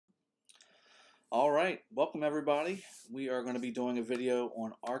All right, welcome everybody. We are going to be doing a video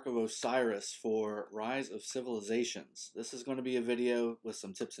on Ark of Osiris for Rise of Civilizations. This is going to be a video with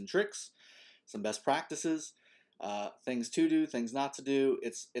some tips and tricks, some best practices, things to do, things not to do.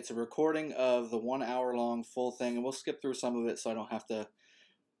 It's a recording of the 1 hour long full thing, and we'll skip through some of it so I don't have to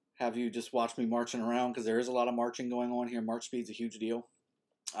have you just watch me marching around because there is a lot of marching going on here. March speed's a huge deal.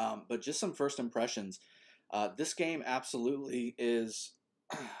 But just some first impressions. This game absolutely is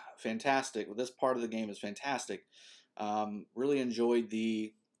fantastic. Well, this part of the game is fantastic. Really enjoyed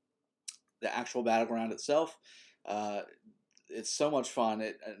the actual battleground itself. It's so much fun.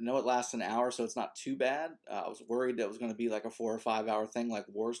 I know it lasts an hour, so it's not too bad. I was worried that it was going to be like a 4 or 5 hour thing like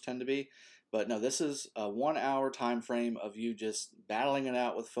wars tend to be. But no, this is a 1 hour time frame of you just battling it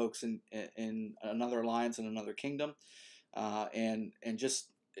out with folks in another alliance in another kingdom. And just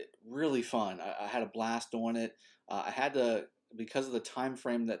really fun. I had a blast doing it. I had to, because of the time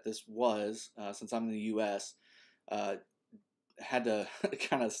frame that this was, since I'm in the U.S., had to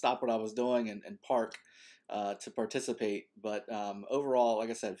kind of stop what I was doing and park to participate. But overall, like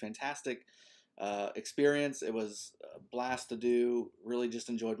I said, fantastic experience. It was a blast to do. Really just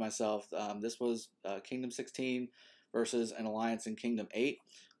enjoyed myself. This was Kingdom 16 versus an alliance in Kingdom 8.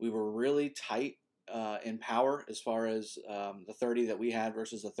 We were really tight in power as far as the 30 that we had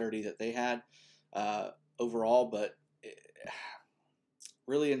versus the 30 that they had overall, but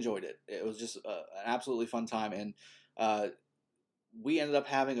really enjoyed it. It was just an absolutely fun time, and we ended up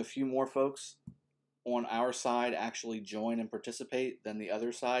having a few more folks on our side actually join and participate than the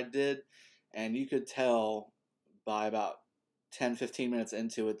other side did, and you could tell by about 10-15 minutes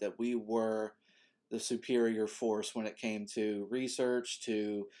into it that we were the superior force when it came to research,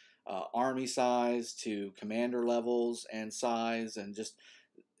 to army size, to commander levels and size, and just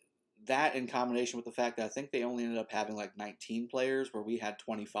that in combination with the fact that I think they only ended up having like 19 players where we had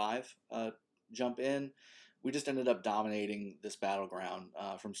 25 jump in. We just ended up dominating this battleground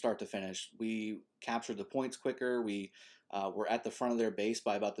from start to finish. We captured the points quicker. We were at the front of their base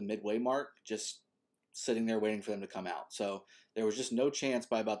by about the midway mark, just sitting there waiting for them to come out. So there was just no chance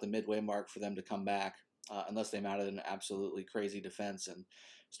by about the midway mark for them to come back unless they mounted an absolutely crazy defense and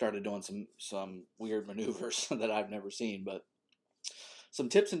started doing some weird maneuvers that I've never seen. But some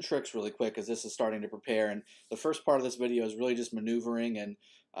tips and tricks really quick as this is starting to prepare. And the first part of this video is really just maneuvering and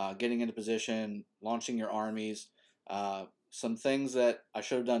getting into position, launching your armies. Some things that I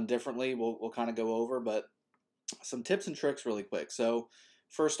should have done differently we'll kind of go over, but some tips and tricks really quick. So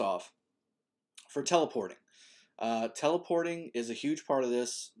first off, for teleporting. Teleporting is a huge part of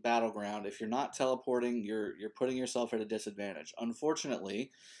this battleground. If you're not teleporting, you're putting yourself at a disadvantage.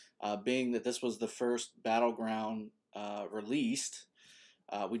 Unfortunately, being that this was the first battleground released,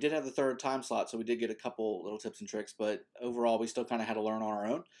 we did have the third time slot, so we did get a couple little tips and tricks, but overall we still kind of had to learn on our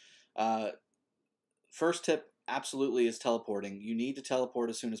own. First tip absolutely is teleporting. You need to teleport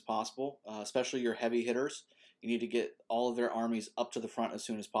as soon as possible, especially your heavy hitters. You need to get all of their armies up to the front as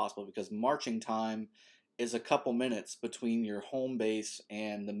soon as possible because marching time is a couple minutes between your home base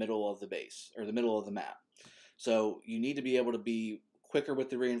and the middle of the base, or the middle of the map. So you need to be able to be quicker with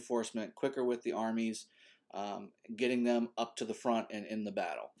the reinforcement, quicker with the armies, getting them up to the front and in the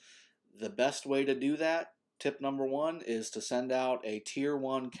battle. The best way to do that, tip number one, is to send out a tier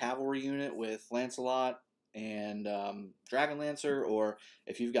 1 cavalry unit with Lancelot and Dragon Lancer, or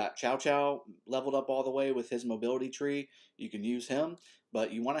if you've got Chow Chow leveled up all the way with his mobility tree, you can use him.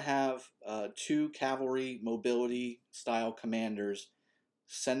 But you want to have 2 cavalry mobility style commanders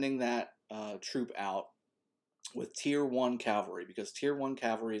sending that troop out with tier 1 cavalry, because tier 1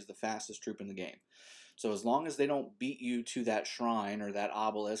 cavalry is the fastest troop in the game. So as long as they don't beat you to that shrine or that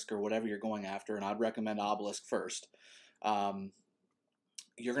obelisk or whatever you're going after, and I'd recommend obelisk first,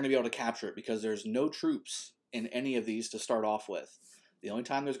 you're going to be able to capture it because there's no troops in any of these to start off with. The only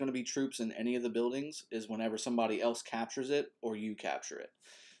time there's going to be troops in any of the buildings is whenever somebody else captures it or you capture it.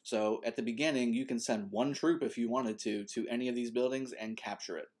 So at the beginning, you can send 1 troop if you wanted to any of these buildings and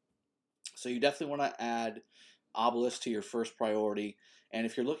capture it. So you definitely want to add obelisk to your first priority. And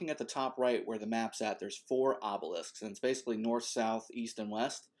if you're looking at the top right where the map's at, there's 4 obelisks, and it's basically north, south, east, and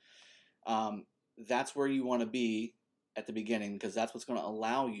west. That's where you want to be at the beginning because that's what's going to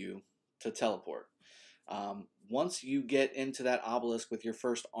allow you to teleport. Once you get into that obelisk with your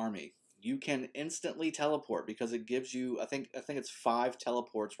first army, you can instantly teleport because it gives you, I think it's 5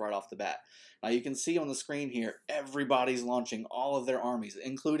 teleports right off the bat. Now you can see on the screen here, everybody's launching all of their armies,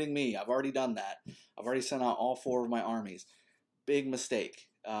 including me. I've already done that. I've already sent out all 4 of my armies. Big mistake.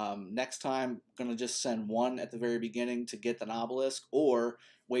 Next time, I'm going to just send 1 at the very beginning to get an obelisk, or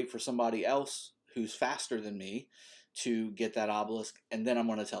wait for somebody else who's faster than me to get that obelisk, and then I'm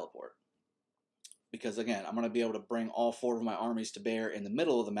going to teleport. because again, I'm going to be able to bring all 4 of my armies to bear in the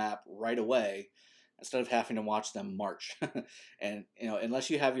middle of the map right away instead of having to watch them march. And unless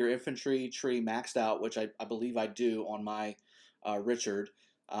you have your infantry tree maxed out, which I believe I do on my Richard,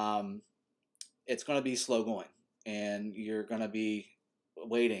 it's going to be slow going, and you're going to be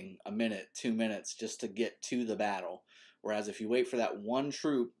waiting a minute, 2 minutes just to get to the battle. Whereas if you wait for that one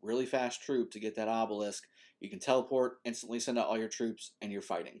troop, really fast troop, to get that obelisk, you can teleport, instantly send out all your troops, and you're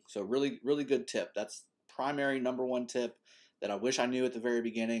fighting. So really, really good tip. That's primary #1 tip that I wish I knew at the very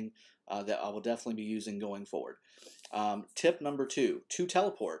beginning, that I will definitely be using going forward. Tip #2, to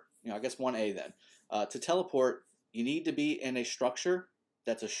teleport, I guess 1A then. To teleport, you need to be in a structure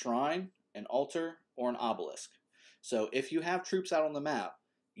that's a shrine, an altar, or an obelisk. So if you have troops out on the map,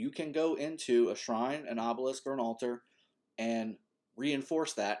 you can go into a shrine, an obelisk, or an altar and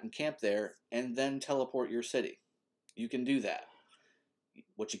reinforce that and camp there and then teleport your city. You can do that.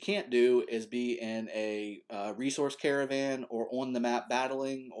 What you can't do is be in a resource caravan or on the map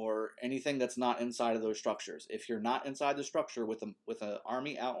battling or anything that's not inside of those structures. If you're not inside the structure with an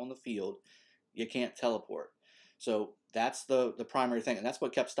army out on the field, you can't teleport. So that's the primary thing, and that's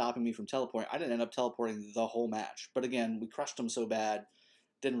what kept stopping me from teleporting. I didn't end up teleporting the whole match, but again, we crushed them so bad,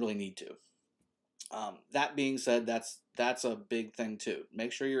 didn't really need to. That being said, that's a big thing too.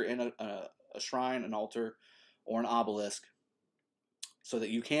 Make sure you're in a shrine, an altar, or an obelisk so that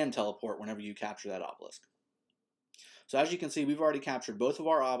you can teleport whenever you capture that obelisk. So as you can see, we've already captured both of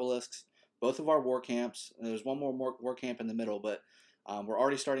our obelisks, both of our war camps. There's one more war camp in the middle, but we're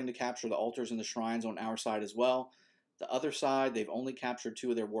already starting to capture the altars and the shrines on our side as well. The other side, they've only captured 2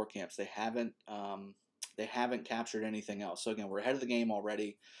 of their war camps. They haven't captured anything else. So again, we're ahead of the game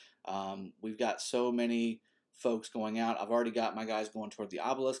already. We've got so many folks going out. I've already got my guys going toward the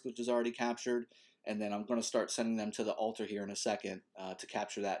obelisk, which is already captured, and then I'm going to start sending them to the altar here in a second to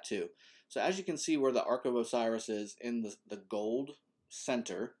capture that too. So as you can see where the Ark of Osiris is in the gold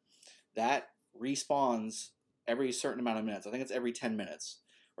center, that respawns every certain amount of minutes. I think it's every 10 minutes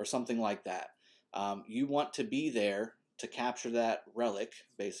or something like that. You want to be there to capture that relic,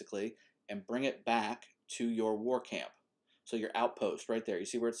 basically, and bring it back to your war camp. So your outpost right there. You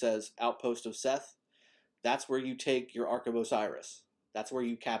see where it says Outpost of Seth? That's where you take your Ark of Osiris. That's where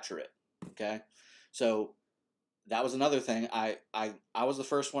you capture it. Okay? So that was another thing. I was the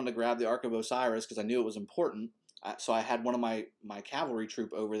first one to grab the Ark of Osiris because I knew it was important. So I had one of my cavalry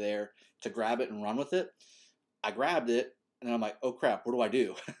troop over there to grab it and run with it. I grabbed it, and then I'm like, oh crap, what do I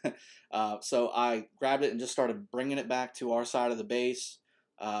do? So I grabbed it and just started bringing it back to our side of the base,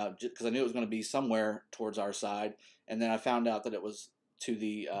 because I knew it was going to be somewhere towards our side. And then I found out that it was to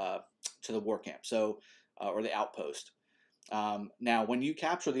the war camp, so or the outpost. Now, when you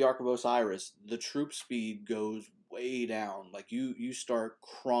capture the Ark of Osiris, the troop speed goes way down. Like you start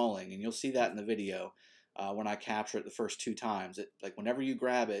crawling, and you'll see that in the video when I capture it the first 2 times. Like whenever you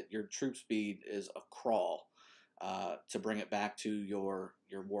grab it, your troop speed is a crawl to bring it back to your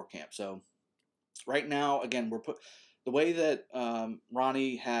war camp. So right now, again, the way that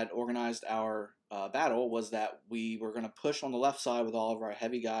Ronnie had organized our battle was that we were going to push on the left side with all of our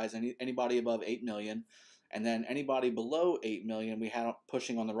heavy guys, anybody above 8 million, and then anybody below 8 million, we had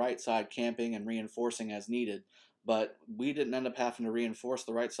pushing on the right side, camping and reinforcing as needed. But we didn't end up having to reinforce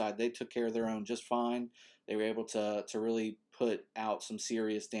the right side. They took care of their own just fine. They were able to really put out some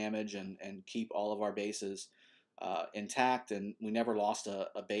serious damage and keep all of our bases intact, and we never lost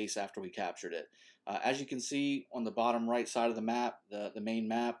a base after we captured it. As you can see on the bottom right side of the map, the main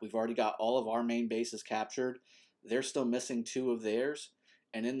map, we've already got all of our main bases captured. They're still missing 2 of theirs,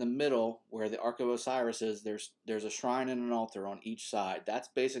 and in the middle where the Ark of Osiris is, there's a shrine and an altar on each side. That's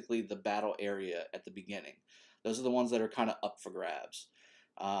basically the battle area at the beginning. Those are the ones that are kind of up for grabs.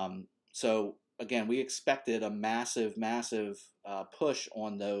 So again, we expected a massive push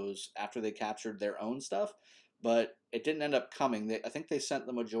on those after they captured their own stuff, but it didn't end up coming. I think they sent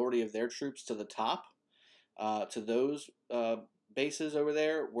the majority of their troops to the top, to those bases over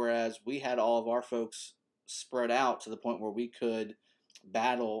there, whereas we had all of our folks spread out to the point where we could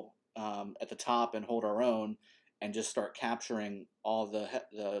battle at the top and hold our own and just start capturing all the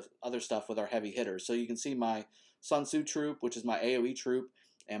other stuff with our heavy hitters. So you can see my Sun Tzu troop, which is my AoE troop,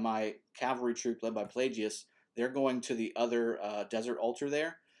 and my cavalry troop led by Pelagius, they're going to the other desert altar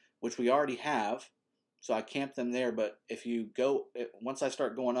there, which we already have. So I camped them there, but if you go, once I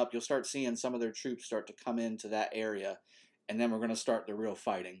start going up, you'll start seeing some of their troops start to come into that area, and then we're going to start the real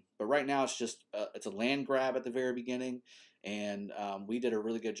fighting. But right now it's just, it's a land grab at the very beginning, and we did a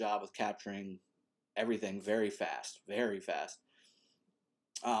really good job with capturing everything very fast, very fast.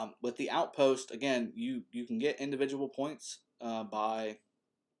 With the outpost, again, you can get individual points by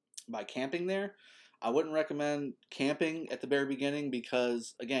camping there, I wouldn't recommend camping at the very beginning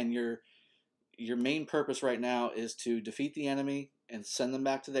because, again, your main purpose right now is to defeat the enemy and send them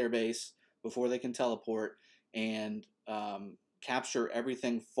back to their base before they can teleport and capture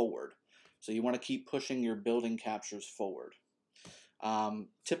everything forward. So you want to keep pushing your building captures forward.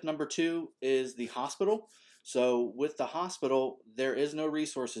 Tip number 2 is the hospital. So with the hospital, there is no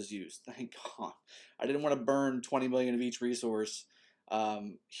resources used. Thank God. I didn't want to burn 20 million of each resource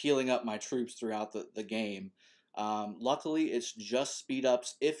healing up my troops throughout the game. Luckily, it's just speed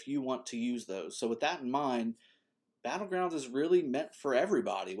ups if you want to use those. So with that in mind, Battlegrounds is really meant for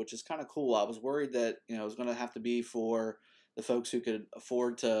everybody, which is kind of cool. I was worried that it was going to have to be for the folks who could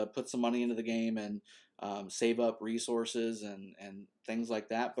afford to put some money into the game and save up resources and things like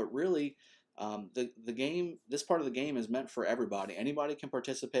that. But really, the game, this part of the game is meant for everybody. Anybody can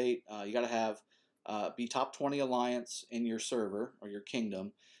participate. You got to have be top 20 alliance in your server or your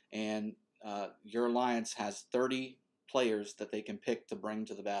kingdom, and your alliance has 30 players that they can pick to bring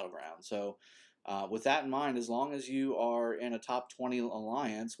to the battleground. So with that in mind, as long as you are in a top 20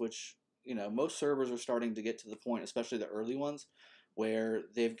 alliance, which most servers are starting to get to the point, especially the early ones, where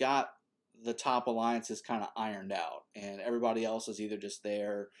they've got the top alliances kind of ironed out, and everybody else is either just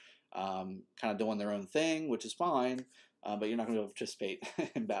there kind of doing their own thing, which is fine, but you're not going to be able to participate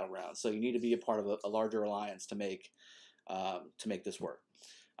in Battlegrounds. So you need to be a part of a larger alliance to make this work.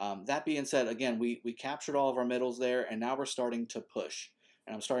 That being said, again, we captured all of our middles there, and now we're starting to push.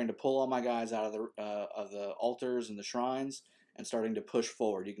 And I'm starting to pull all my guys out of the altars and the shrines and starting to push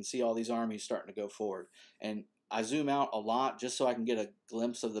forward. You can see all these armies starting to go forward. And I zoom out a lot just so I can get a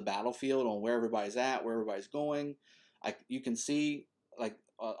glimpse of the battlefield on where everybody's at, where everybody's going. You can see, like,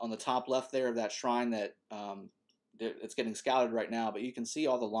 on the top left there of that shrine that it's getting scouted right now, but you can see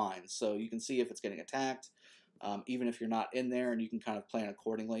all the lines. So you can see if it's getting attacked, even if you're not in there, and you can kind of plan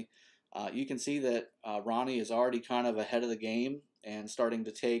accordingly. You can see that Ronnie is already kind of ahead of the game and starting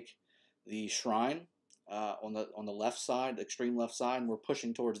to take the shrine on the left side, the extreme left side, and we're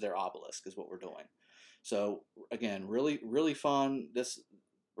pushing towards their obelisk is what we're doing. So again, really, really fun. This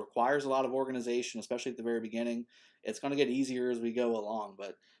requires a lot of organization, especially at the very beginning. It's going to get easier as we go along,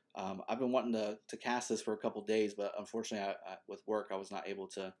 but I've been wanting to cast this for a couple days, but unfortunately, with work, I was not able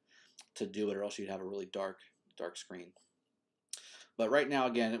to do it, or else you'd have a really dark screen. But right now,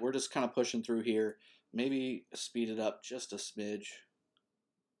 again, we're just kind of pushing through here. Maybe speed it up just a smidge.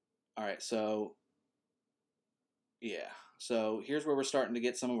 All right, so yeah. So here's where we're starting to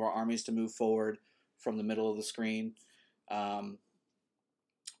get some of our armies to move forward from the middle of the screen.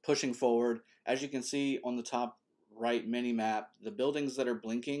 Pushing forward. As you can see on the top right mini map, the buildings that are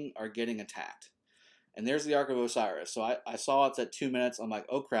blinking are getting attacked. And there's the Ark of Osiris. So I saw it's at 2 minutes. I'm like,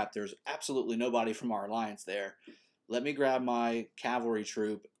 oh crap, there's absolutely nobody from our alliance there. Let me grab my cavalry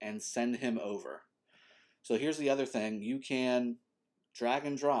troop and send him over. So here's the other thing. You can drag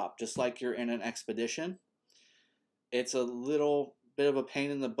and drop, just like you're in an expedition. It's a little bit of a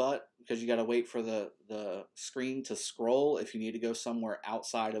pain in the butt because you got to wait for the screen to scroll if you need to go somewhere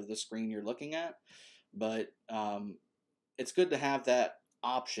outside of the screen you're looking at. But it's good to have that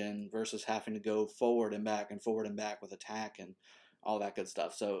option versus having to go forward and back with attack and all that good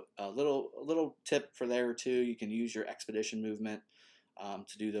stuff. So a little tip for there too. You can use your expedition movement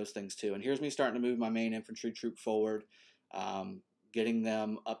to do those things too. And here's me starting to move my main infantry troop forward, getting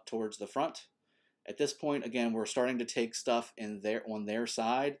them up towards the front. At this point, again, we're starting to take stuff on their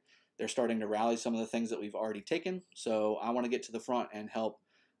side. They're starting to rally some of the things that we've already taken. So I want to get to the front and help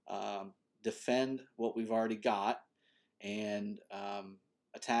defend what we've already got and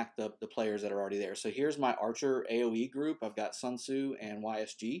attack the players that are already there. So here's my Archer AoE group. I've got Sun Tzu and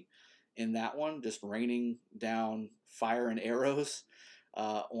YSG in that one, just raining down fire and arrows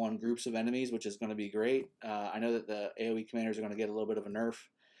on groups of enemies, which is going to be great. I know that the AoE commanders are going to get a little bit of a nerf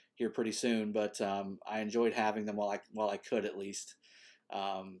here pretty soon, but I enjoyed having them while I could, at least,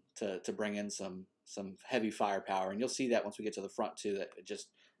 to bring in some heavy firepower. And you'll see that once we get to the front too, that it just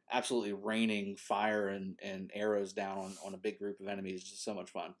absolutely raining fire and arrows down on a big group of enemies is just so much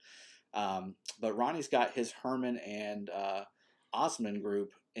fun. But Ronnie's got his Herman and Osman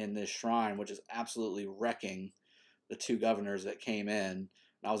group in this shrine, which is absolutely wrecking the two governors that came in. And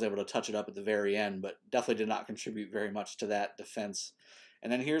I was able to touch it up at the very end, but definitely did not contribute very much to that defense.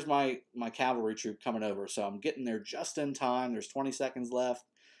 And then here's my cavalry troop coming over. So I'm getting there just in time. There's 20 seconds left.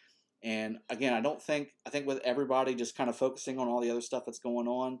 And again, I think with everybody just kind of focusing on all the other stuff that's going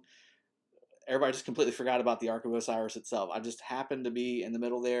on, everybody just completely forgot about the Ark of Osiris itself. I just happened to be in the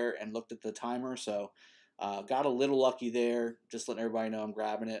middle there and looked at the timer, so got a little lucky there, just letting everybody know I'm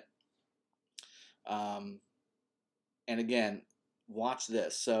grabbing it. And again, watch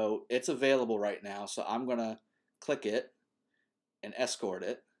this. So it's available right now. So I'm gonna click it and escort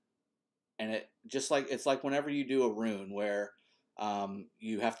it, and it just like it's like whenever you do a rune where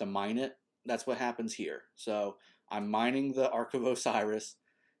you have to mine it. That's what happens here. So I'm mining the Ark of Osiris,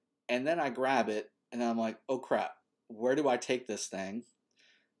 and then I grab it, and then I'm like, oh crap, where do I take this thing?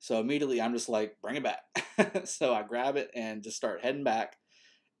 So immediately I'm just like, bring it back. So I grab it and just start heading back.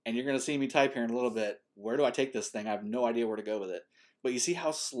 And you're going to see me type here in a little bit, where do I take this thing? I have no idea where to go with it. But you see how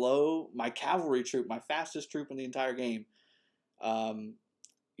slow my cavalry troop, my fastest troop in the entire game,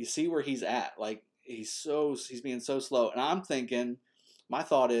 you see where he's at. Like, he's being so slow. And I'm thinking, my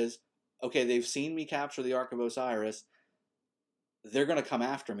thought is, okay, they've seen me capture the Ark of Osiris. They're going to come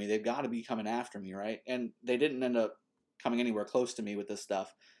after me. They've got to be coming after me, right? And they didn't end up coming anywhere close to me with this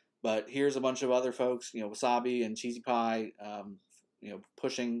stuff. But here's a bunch of other folks, Wasabi and Cheesy Pie,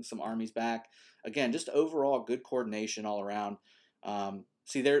 pushing some armies back. Again, just overall good coordination all around.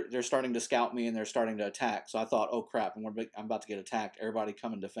 See, they're starting to scout me and they're starting to attack. So I thought, oh crap, I'm about to get attacked. Everybody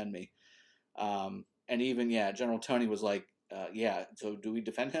come and defend me. And even, General Tony was like, so do we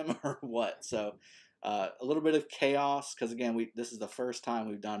defend him or what? So a little bit of chaos because, again, this is the first time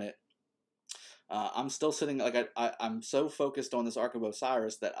we've done it. I'm still sitting, like, I'm so focused on this Ark of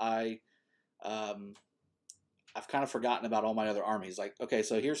Osiris that I've kind of forgotten about all my other armies. Like, okay,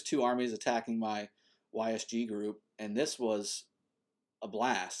 so here's 2 armies attacking my YSG group, and this was a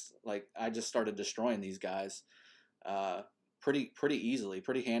blast. Like, I just started destroying these guys pretty easily,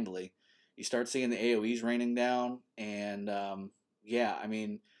 pretty handily. You start seeing the AoEs raining down, and I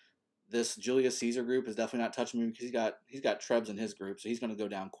mean, this Julius Caesar group is definitely not touching me because he's got Trebs in his group, so he's going to go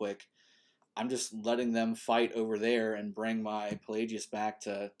down quick. I'm just letting them fight over there and bring my Pelagius back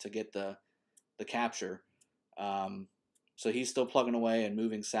to get the capture. So he's still plugging away and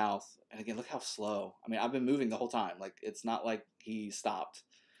moving south. And again, look how slow. I mean, I've been moving the whole time. Like, it's not like he stopped.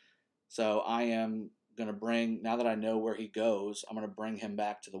 So I am going to bring, now that I know where he goes, I'm going to bring him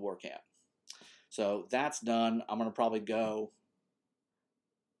back to the war camp. So that's done. I'm going to probably go.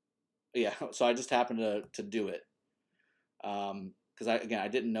 Yeah, so I just happened to do it. Because I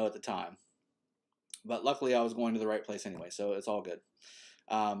didn't know at the time. But luckily I was going to the right place anyway, so it's all good.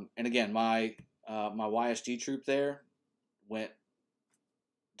 And again, my YSG troop there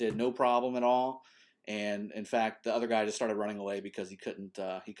did no problem at all, and in fact the other guy just started running away because he couldn't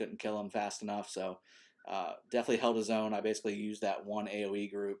kill him fast enough. So definitely held his own. I basically used that one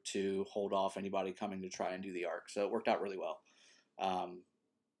AoE group to hold off anybody coming to try and do the arc, so it worked out really well. And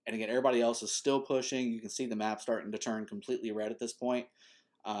again, everybody else is still pushing. You can see the map starting to turn completely red at this point.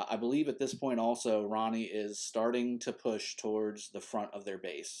 I believe at this point also Ronnie is starting to push towards the front of their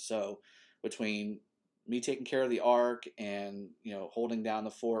base. So between me taking care of the Ark and holding down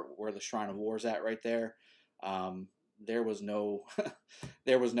the fort where the Shrine of War is at right there, there was no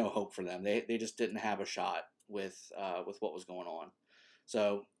hope for them. They just didn't have a shot with what was going on.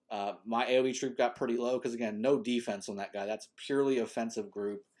 So my AoE troop got pretty low because, again, no defense on that guy. That's a purely offensive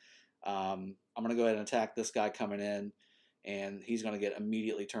group. I'm gonna go ahead and attack this guy coming in, and he's going to get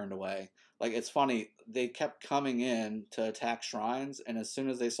immediately turned away. Like, it's funny, they kept coming in to attack shrines, and as soon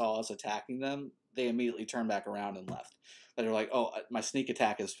as they saw us attacking them, they immediately turned back around and left. They were like, oh, my sneak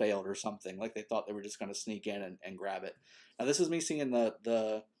attack has failed or something. Like, they thought they were just going to sneak in and grab it. Now, this is me seeing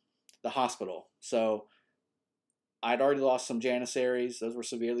the hospital. So I'd already lost some Janissaries. Those were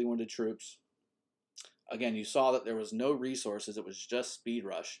severely wounded troops. Again, you saw that there was no resources. It was just speed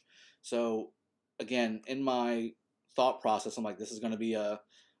rush. So, again, in my thought process, I'm like, this is going to be a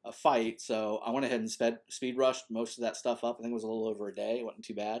fight. So I went ahead and speed rushed most of that stuff up. I think it was a little over a day. It wasn't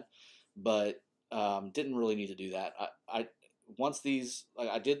too bad, but didn't really need to do that. Once these, like,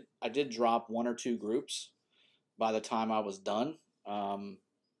 I did drop 1 or 2 groups by the time I was done, and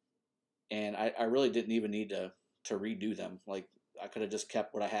I really didn't even need to redo them. Like, I could have just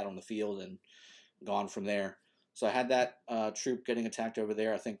kept what I had on the field and gone from there. So I had that troop getting attacked over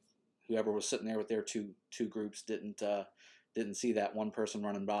there. I think whoever was sitting there with their two groups didn't see that one person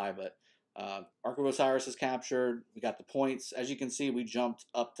running by. But Ark of Osiris is captured. We got the points. As you can see, we jumped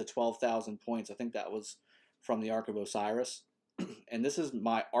up to 12,000 points. I think that was from the Ark of Osiris. And this is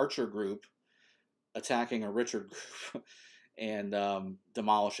my archer group attacking a Richard group and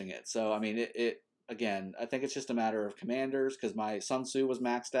demolishing it. So, I mean, it again, I think it's just a matter of commanders, because my Sun Tzu was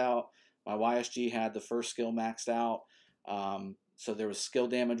maxed out. My YSG had the first skill maxed out. So there was skill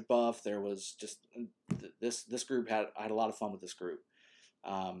damage buff. There was just this group I had a lot of fun with this group.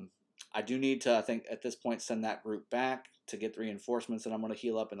 I do need to, I think, at this point, send that group back to get the reinforcements that I'm going to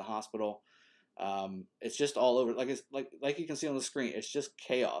heal up in the hospital. It's just all over. Like you can see on the screen, it's just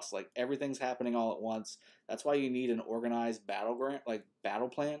chaos. Like everything's happening all at once. That's why you need an organized battle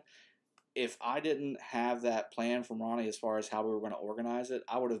plan. If I didn't have that plan from Ronnie as far as how we were going to organize it,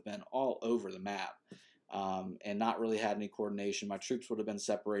 I would have been all over the map, and not really had any coordination. My troops would have been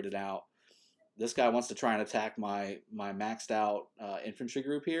separated out. This guy wants to try and attack my maxed out infantry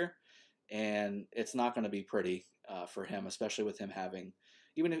group here, and it's not going to be pretty for him, especially with him having,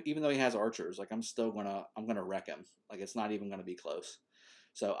 even though he has archers. Like I'm gonna wreck him. Like it's not even going to be close.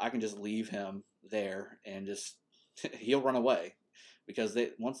 So I can just leave him there and just he'll run away, because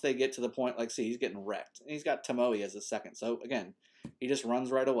once they get to the point, like see, he's getting wrecked, and he's got Tomoe as a second. So again, he just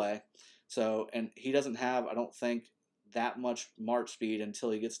runs right away. So, and he doesn't have, I don't think, that much march speed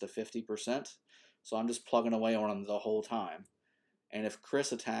until he gets to 50%. So I'm just plugging away on him the whole time. And if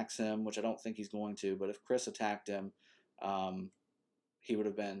Chris attacks him, which I don't think he's going to, but if Chris attacked him, he would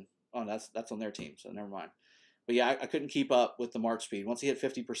have been, oh, that's on their team, so never mind. But yeah, I couldn't keep up with the march speed. Once he hit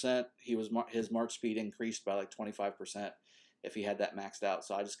 50%, his march speed increased by like 25% if he had that maxed out.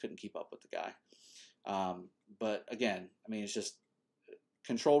 So I just couldn't keep up with the guy. But again, I mean, it's just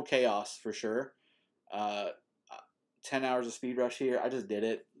controlled chaos for sure. 10 hours of speed rush here. I just did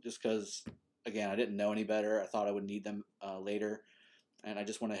it just because, again, I didn't know any better. I thought I would need them later, and I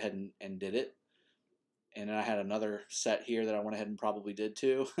just went ahead and did it. And then I had another set here that I went ahead and probably did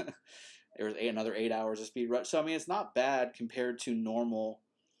too. There was another 8 hours of speed rush. So I mean, it's not bad compared to normal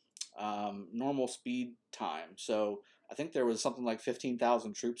speed time. So I think there was something like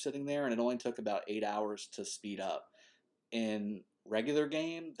 15,000 troops sitting there, and it only took about 8 hours to speed up. In regular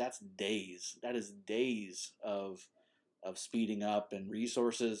game, that's days. That is days of speeding up and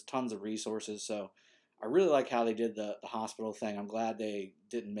resources, tons of resources. So I really like how they did the hospital thing. I'm glad they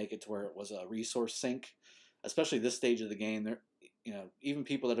didn't make it to where it was a resource sink, especially this stage of the game. There, even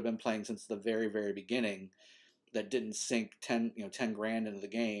people that have been playing since the very, very beginning that didn't sink 10 grand into the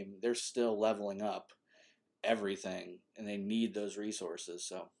game, they're still leveling up everything, and they need those resources.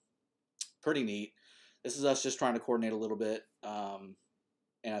 So pretty neat. This is us just trying to coordinate a little bit, and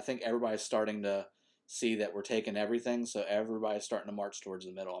I think everybody's starting to see that we're taking everything, so everybody's starting to march towards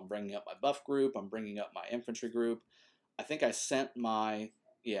the middle. I'm bringing up my buff group. I'm bringing up my infantry group. I think I sent my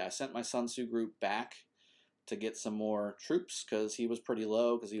Sun Tzu group back to get some more troops because he was pretty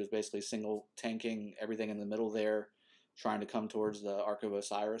low, because he was basically single tanking everything in the middle there, trying to come towards the Ark of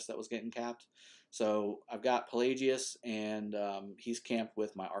Osiris that was getting capped. So I've got Pelagius, and he's camped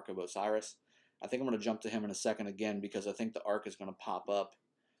with my Ark of Osiris. I think I'm going to jump to him in a second again, because I think the Ark is going to pop up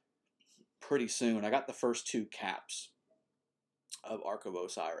pretty soon. I got the first 2 caps of Ark of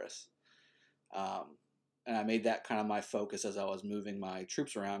Osiris. And I made that kind of my focus as I was moving my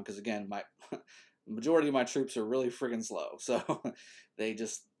troops around, because again, my majority of my troops are really friggin' slow. So it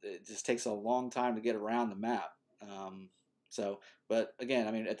just takes a long time to get around the map. But again,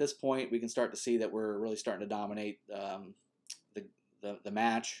 I mean, at this point, we can start to see that we're really starting to dominate the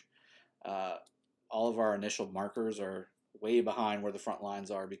match. All of our initial markers are way behind where the front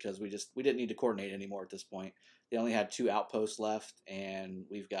lines are, because we didn't need to coordinate anymore at this point. They only had 2 outposts left, and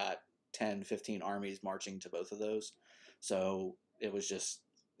we've got 10, 15 armies marching to both of those. So it was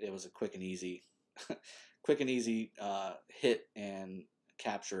a quick and easy hit and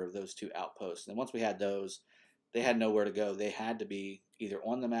capture of those 2 outposts. And once we had those, they had nowhere to go. They had to be either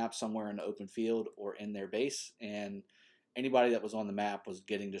on the map somewhere in the open field or in their base, and anybody that was on the map was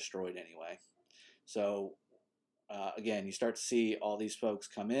getting destroyed anyway. So again, you start to see all these folks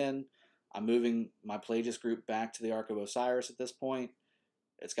come in. I'm moving my Pelagius group back to the Ark of Osiris at this point.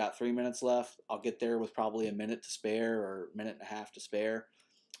 It's got 3 minutes left. I'll get there with probably a minute to spare, or a minute and a half to spare,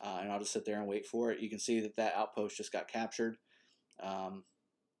 and I'll just sit there and wait for it. You can see that outpost just got captured. The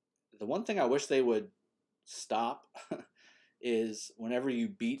one thing I wish they would stop is whenever you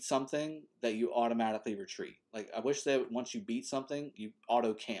beat something that you automatically retreat. Like, I wish that once you beat something, you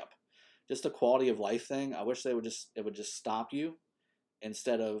auto camp. Just a quality of life thing. I wish it would just stop you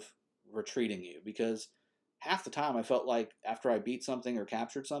instead of retreating you, because half the time I felt like after I beat something or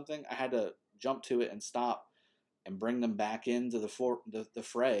captured something, I had to jump to it and stop and bring them back into the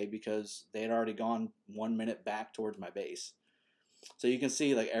fray, because they had already gone 1 minute back towards my base. So you can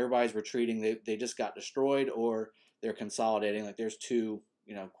see, like, everybody's retreating. They just got destroyed, or they're consolidating. Like, there's 2,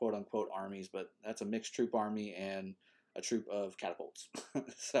 quote unquote armies, but that's a mixed troop army and a troop of catapults.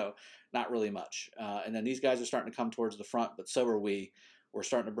 So not really much. And then these guys are starting to come towards the front, but so are we. We're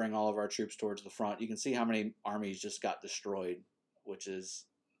starting to bring all of our troops towards the front. You can see how many armies just got destroyed, which is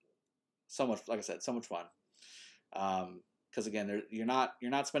so much, like I said, so much fun. Because again, you're not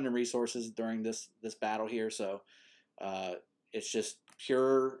spending resources during this battle here, so it's just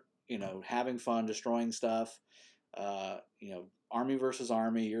pure you know, having fun, destroying stuff. You know, army versus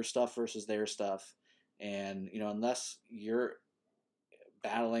army, your stuff versus their stuff, and you know, unless you're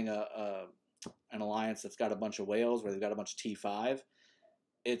battling an alliance that's got a bunch of whales where they've got a bunch of T5,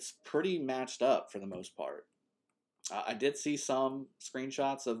 it's pretty matched up for the most part. I did see some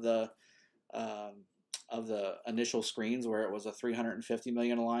screenshots um, of the initial screens where it was a 350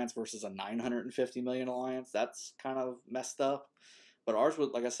 million alliance versus a 950 million alliance. That's kind of messed up. But ours was,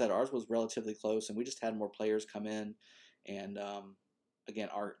 like I said, ours was relatively close, and we just had more players come in. And again,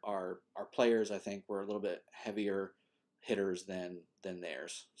 our players, I think, were a little bit heavier hitters than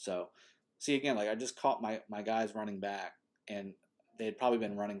theirs. So, see, again, like I just caught my guys running back, and they had probably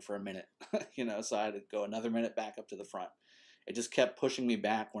been running for a minute, you know, so I had to go another minute back up to the front. It just kept pushing me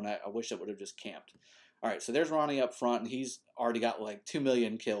back when I wish it would have just camped. All right, so there's Ronnie up front, and he's already got like 2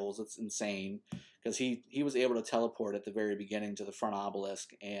 million kills. It's insane because he was able to teleport at the very beginning to the front obelisk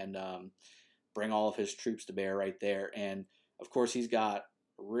and bring all of his troops to bear right there. And of course, he's got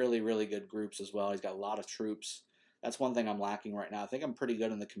really, really good groups as well. He's got a lot of troops. That's one thing I'm lacking right now. I think I'm pretty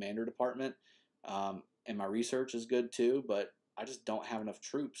good in the commander department, and my research is good too, but I just don't have enough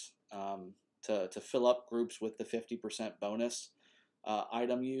troops to fill up groups with the 50% bonus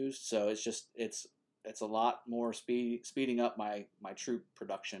item used. So it's a lot more speeding up my troop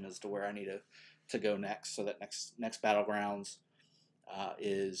production as to where I need to go next. So that next battlegrounds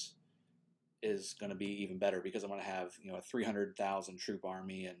is going to be even better because I'm going to have, you know, a 300,000 troop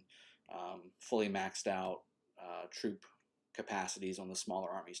army and fully maxed out troop capacities on the smaller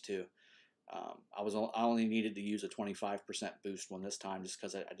armies too. I only needed to use a 25% boost one this time just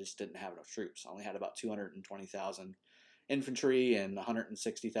because I just didn't have enough troops. I only had about 220,000 infantry and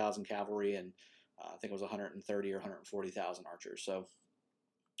 160,000 cavalry, and I think it was 130 or 140,000 archers. So,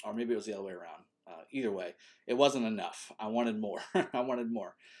 or maybe it was the other way around. Either way, it wasn't enough. I wanted more. I wanted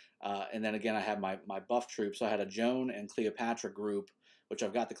more. And then again, I had my buff troops. So I had a Joan and Cleopatra group, which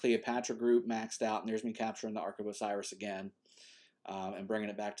I've got the Cleopatra group maxed out, and there's me capturing the Ark of Osiris again. And bringing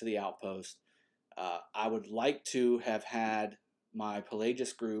it back to the outpost. I would like to have had my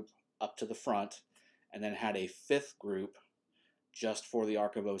Pelagius group up to the front and then had a 5th group just for the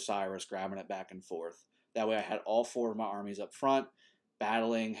Ark of Osiris, grabbing it back and forth. That way I had all 4 of my armies up front,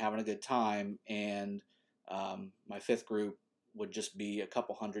 battling, having a good time, and my 5th group would just be a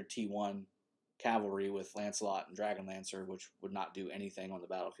couple hundred T1 cavalry with Lancelot and Dragon Lancer, which would not do anything on the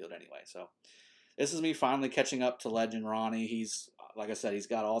battlefield anyway. So this is me finally catching up to Legend Ronnie. He's, like I said, he's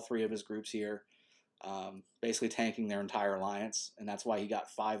got all 3 of his groups here, basically tanking their entire alliance, and that's why he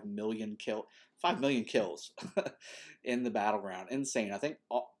got 5 million kills in the battleground. Insane. I think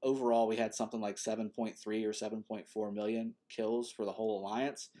overall we had something like 7.3 or 7.4 million kills for the whole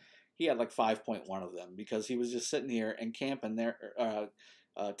alliance. He had like 5.1 of them because he was just sitting here and camping there,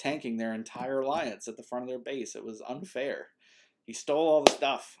 tanking their entire alliance at the front of their base. It was unfair. He stole all the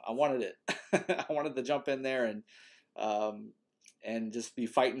stuff. I wanted it. I wanted to jump in there and just be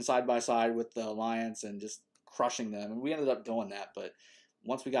fighting side by side with the alliance and just crushing them. And we ended up doing that. But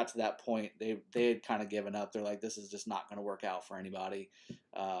once we got to that point, they had kind of given up. They're like, this is just not going to work out for anybody.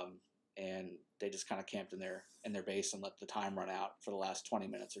 And they just kind of camped in their base and let the time run out for the last 20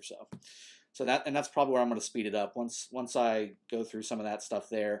 minutes or so. So that's probably where I'm going to speed it up. Once I go through some of that stuff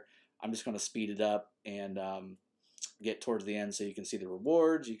there, I'm just going to speed it up and get towards the end so you can see the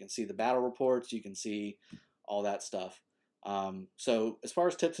rewards, you can see the battle reports, you can see all that stuff. So as far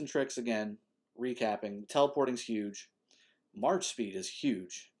as tips and tricks, again, recapping, teleporting's huge. March speed is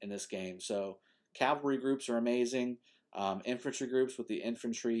huge in this game. So cavalry groups are amazing. Infantry groups with the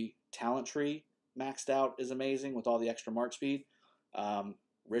infantry talent tree maxed out is amazing with all the extra march speed.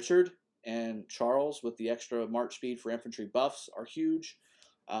 Richard and Charles with the extra march speed for infantry buffs are huge.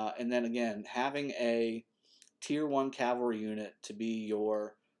 And then again, having a tier 1 cavalry unit to be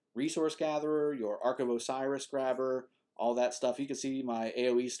your resource gatherer, your Ark of Osiris grabber, all that stuff. You can see my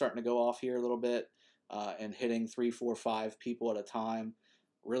AoE starting to go off here a little bit and hitting 3, 4, 5 people at a time.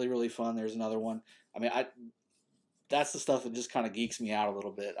 Really, really fun. There's another one. I mean, that's the stuff that just kind of geeks me out a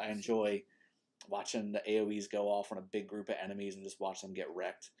little bit. I enjoy watching the AoEs go off on a big group of enemies and just watch them get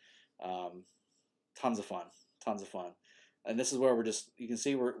wrecked. Tons of fun. Tons of fun. And this is where you can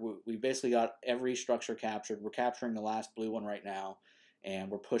see we basically got every structure captured. We're capturing the last blue one right now,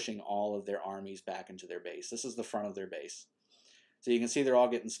 and we're pushing all of their armies back into their base. This is the front of their base. So you can see they're all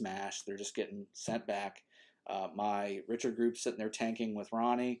getting smashed. They're just getting sent back. My Richard group sitting there tanking with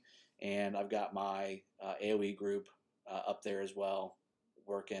Ronnie, and I've got my AoE group up there as well,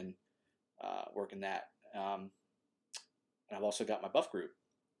 working that. And I've also got my buff group.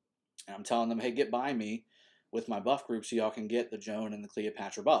 And I'm telling them, hey, get by me. with my buff group so y'all can get the Joan and the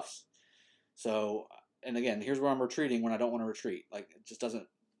Cleopatra buffs. So, and again, here's where I'm retreating when I don't want to retreat. Like, it just doesn't,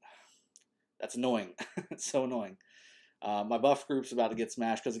 that's annoying. It's so annoying. My buff group's about to get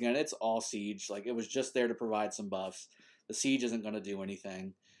smashed because, again, it's all siege. Like, it was just there to provide some buffs. The siege isn't going to do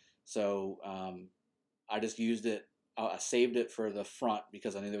anything. So I just used it. I saved it for the front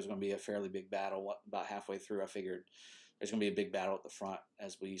because I knew there was going to be a fairly big battle. About halfway through, I figured there's going to be a big battle at the front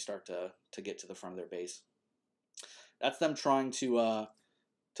as we start to get to the front of their base. That's them trying to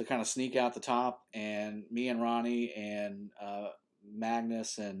kind of sneak out the top, and me and Ronnie and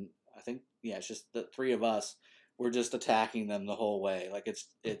Magnus and I think, yeah, it's just the three of us. We're just attacking them the whole way. Like,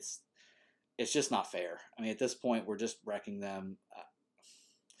 it's just not fair. I mean, at this point, we're just wrecking them.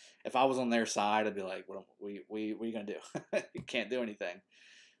 If I was on their side, I'd be like, what are you gonna do? You can't do anything.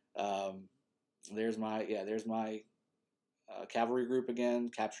 There's my cavalry group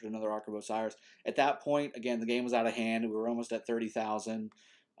again. Captured another Ark of Osiris. At that point, again, the game was out of hand. We were almost at 30,000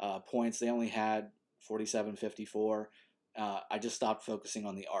 points. They only had 4754. I just stopped focusing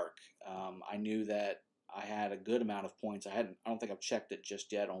on the Ark. I knew that I had a good amount of points. I don't think I've checked it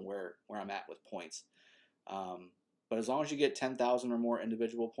just yet on where I'm at with points. But as long as you get 10,000 or more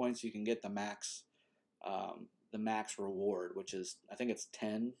individual points, you can get the max reward, which is, I think it's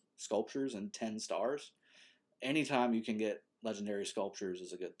 10 sculptures and 10 stars. Anytime you can get legendary sculptures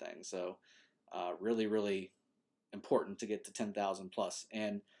is a good thing. So really, really important to get to 10,000 plus.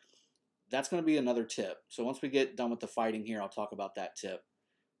 And that's going to be another tip. So once we get done with the fighting here, I'll talk about that tip.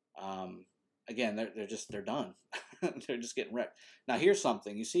 Again, they're done. They're just getting wrecked. Now here's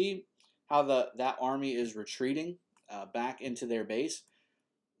something. You see how that army is retreating back into their base?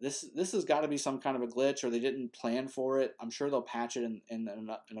 This has got to be some kind of a glitch, or they didn't plan for it. I'm sure they'll patch it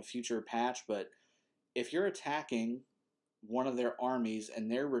in a future patch. But if you're attacking one of their armies and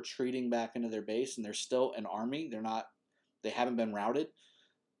they're retreating back into their base and they're still an army, they haven't been routed,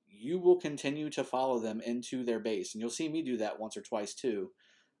 you will continue to follow them into their base, and you'll see me do that once or twice too.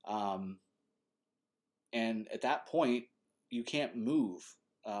 And at that point, you can't move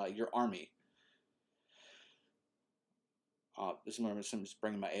your army. This is where I'm just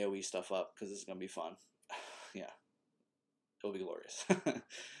bringing my AoE stuff up because this is going to be fun. Yeah, it'll be glorious.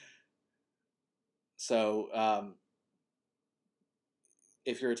 So,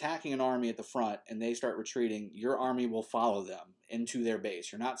 if you're attacking an army at the front and they start retreating, your army will follow them into their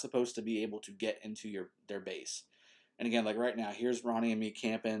base. You're not supposed to be able to get into their base. And again, like right now, here's Ronnie and me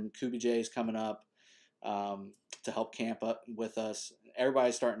camping. Kubi J is coming up to help camp up with us.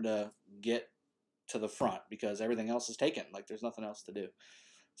 Everybody's starting to get to the front because everything else is taken. Like, there's nothing else to do.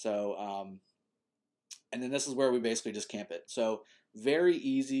 So, and then this is where we basically just camp it. So very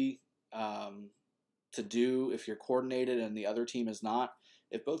easy to do if you're coordinated and the other team is not.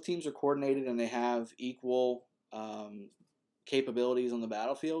 If both teams are coordinated and they have equal capabilities on the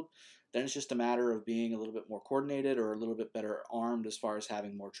battlefield, then it's just a matter of being a little bit more coordinated or a little bit better armed as far as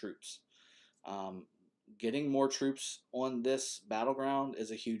having more troops. Getting more troops on this battleground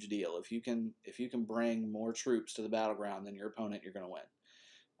is a huge deal. If you can bring more troops to the battleground than your opponent, you're going to win.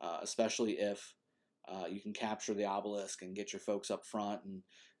 Especially if you can capture the obelisk and get your folks up front and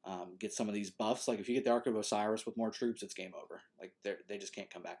get some of these buffs. Like if you get the Ark of Osiris with more troops, it's game over. Like they just can't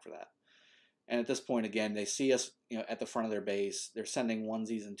come back for that. And at this point, again, they see us, at the front of their base. They're sending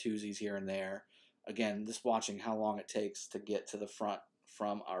onesies and twosies here and there. Again, just watching how long it takes to get to the front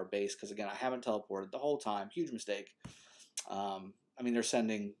from our base, because again, I haven't teleported the whole time. Huge mistake. I mean, they're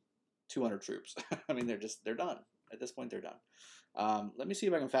sending 200 troops. I mean, they're done. At this point, they're done. Let me see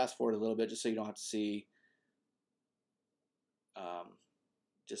if I can fast forward a little bit just so you don't have to see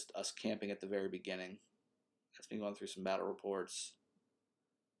just us camping at the very beginning. That's me going through some battle reports.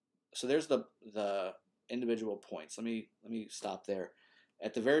 So there's the individual points. Let me stop there.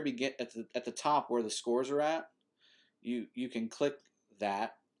 At the very at the top where the scores are at, you can click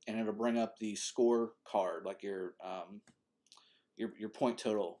that and it'll bring up the score card, like your point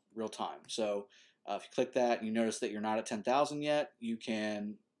total real time. So if you click that, you notice that you're not at 10,000 yet. You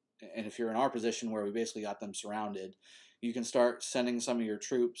can, and if you're in our position where we basically got them surrounded, you can start sending some of your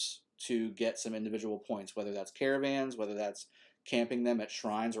troops to get some individual points, whether that's caravans, whether that's camping them at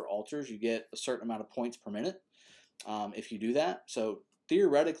shrines or altars. You get a certain amount of points per minute if you do that. So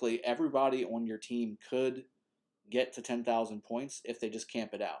theoretically, everybody on your team could get to 10,000 points if they just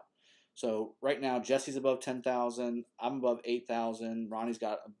camp it out. So right now, Jesse's above 10,000. I'm above 8,000. Ronnie's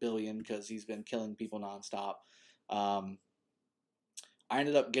got 1 billion because he's been killing people nonstop. I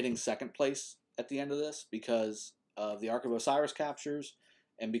ended up getting second place at the end of this because of the Ark of Osiris captures,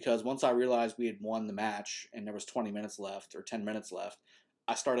 and because once I realized we had won the match and there was 20 minutes left or 10 minutes left,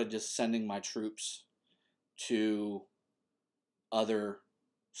 I started just sending my troops to other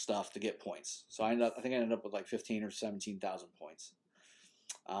stuff to get points. So I think I ended up with like 15 or 17,000 points.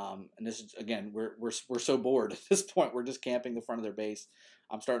 And this is, again, we're so bored at this point. We're just camping the front of their base.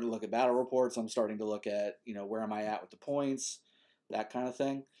 I'm starting to look at battle reports. I'm starting to look at, where am I at with the points, that kind of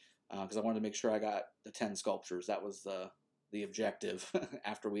thing, because I wanted to make sure I got the 10 sculptures. That was the objective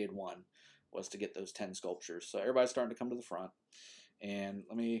after we had won, was to get those 10 sculptures. So everybody's starting to come to the front. And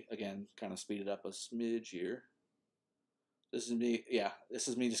let me, again, kind of speed it up a smidge here. This is me, yeah, this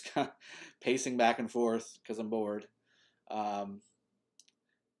is me just kind of pacing back and forth because I'm bored.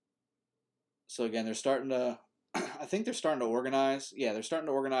 So again, they're starting to, I think they're starting to organize. Yeah, they're starting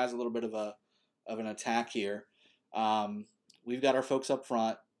to organize a little bit of an attack here. We've got our folks up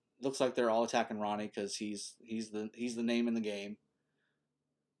front. Looks like they're all attacking Ronnie because he's the name in the game.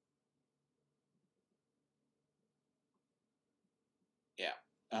 Yeah.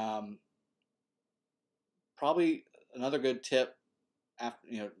 Probably another good tip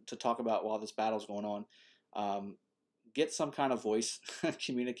after, to talk about while this battle's going on. Get some kind of voice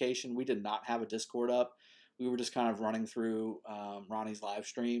communication. We did not have a Discord up. We were just kind of running through Ronnie's live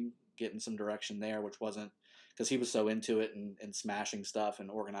stream, getting some direction there, which wasn't, because he was so into it and smashing stuff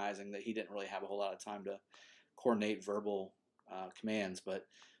and organizing that he didn't really have a whole lot of time to coordinate verbal commands. But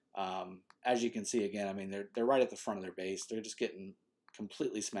as you can see, again, I mean, they're right at the front of their base. They're just getting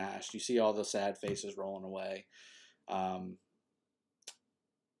completely smashed. You see all the sad faces rolling away. I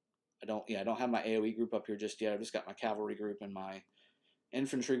don't have my AoE group up here just yet. I've just got my cavalry group and my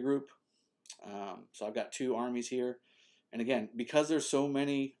infantry group. So I've got 2 armies here. And again, because there's so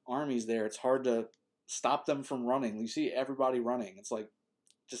many armies there, it's hard to stop them from running. You see everybody running. It's like,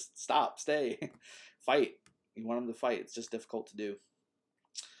 just stop, stay, fight. You want them to fight. It's just difficult to do.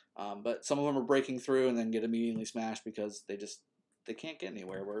 But some of them are breaking through and then get immediately smashed because they can't get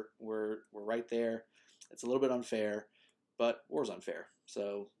anywhere. We're right there. It's a little bit unfair, but war's unfair.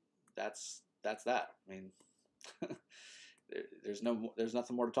 So that's that. I mean, there's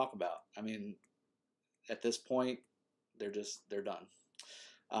nothing more to talk about. I mean, at this point, they're done.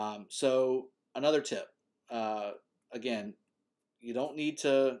 So another tip, again, you don't need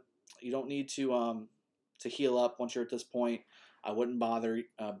to heal up once you're at this point. I wouldn't bother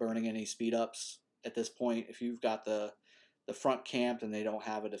burning any speed ups at this point. If you've got the front camped and they don't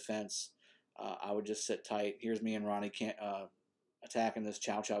have a defense, I would just sit tight. Here's me and Ronnie attacking this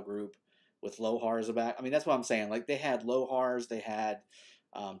Chow Chow group with Lohars back. I mean, that's what I'm saying. Like, they had Lohars, they had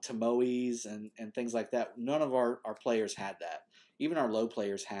Tomoes and things like that. None of our players had that. Even our low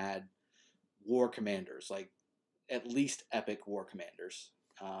players had war commanders, like at least epic war commanders.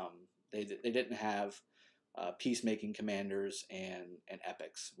 They didn't have peacemaking commanders and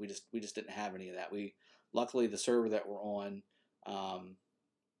epics. We just didn't have any of that. Luckily the server that we're on,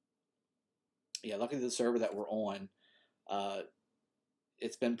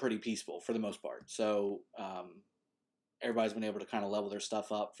 it's been pretty peaceful for the most part. So everybody's been able to kind of level their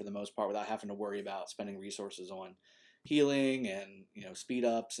stuff up for the most part without having to worry about spending resources on healing and speed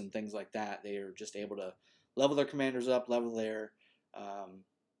ups and things like that. They are just able to level their commanders up, level their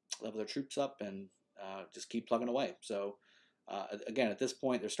troops up, and just keep plugging away. So again, at this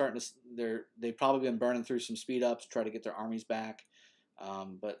point, they've probably been burning through some speed ups to try to get their armies back.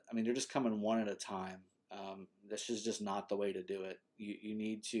 But I mean, they're just coming one at a time. This is just not the way to do it. You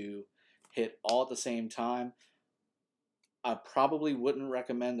need to hit all at the same time. I probably wouldn't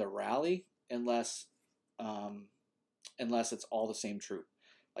recommend the rally unless it's all the same troop.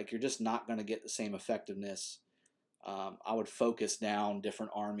 Like, you're just not going to get the same effectiveness. I would focus down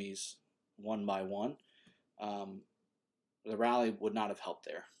different armies one by one. The rally would not have helped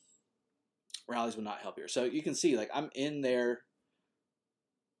there. Rallies would not help here. So you can see, like, I'm inside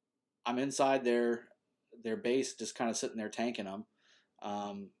their base, just kind of sitting there tanking them.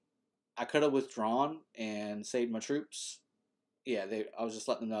 I could have withdrawn and saved my troops. Yeah, I was just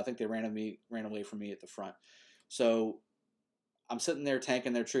letting them know. I think they ran away from me at the front. So I'm sitting there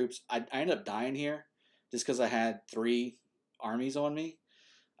tanking their troops. I ended up dying here just because I had 3 armies on me.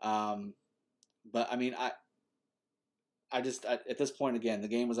 But I mean, at this point, again, the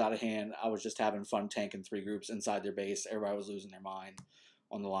game was out of hand. I was just having fun tanking 3 groups inside their base. Everybody was losing their mind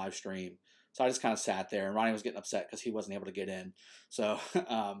on the live stream. So I just kind of sat there, and Ronnie was getting upset because he wasn't able to get in. So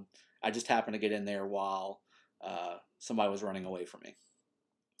I just happened to get in there while somebody was running away from me.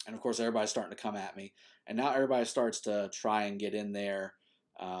 And of course, everybody's starting to come at me. And now everybody starts to try and get in there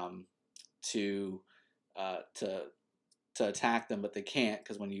to attack them, but they can't,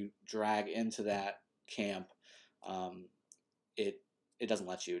 because when you drag into that camp, it doesn't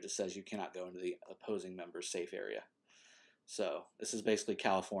let you. It just says you cannot go into the opposing member's safe area. So this is basically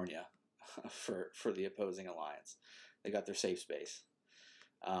California for the opposing alliance. They got their safe space.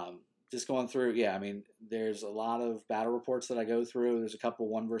 Just going through, yeah, I mean, there's a lot of battle reports that I go through. There's a couple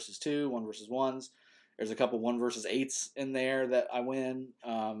 1 versus 2, 1 versus 1s. There's a couple 1 versus 8s in there that I win.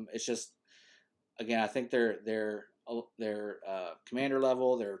 It's just, again, I think their commander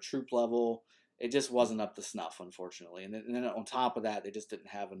level, their troop level, it just wasn't up to snuff, unfortunately. And then on top of that, they just didn't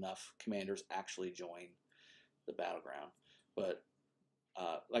have enough commanders actually join the battleground. But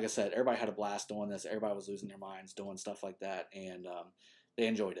like I said, everybody had a blast doing this. Everybody was losing their minds doing stuff like that, and they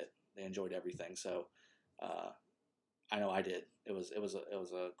enjoyed it. They enjoyed everything. So I know I did. It was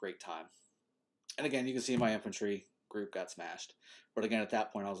a great time. And again, you can see my infantry group got smashed. But again, at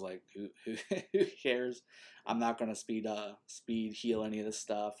that point, I was like, who cares? I'm not going to speed heal any of this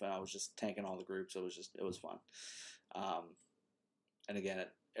stuff. And I was just tanking all the groups. It was fun. And again,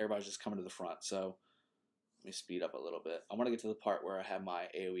 everybody's just coming to the front. So let me speed up a little bit. I want to get to the part where I have my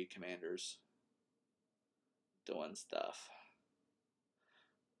AoE commanders doing stuff.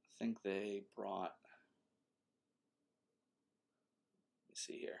 I think they brought, let me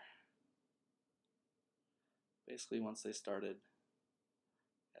see here. Basically, once they started,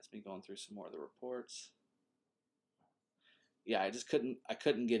 that's me going through some more of the reports. Yeah, I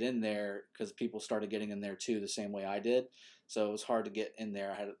couldn't get in there because people started getting in there too the same way I did. So it was hard to get in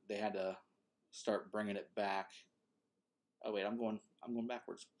there. They had to start bringing it back. Oh wait, I'm going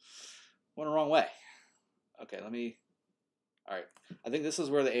backwards. Going the wrong way. Okay, all right. I think this is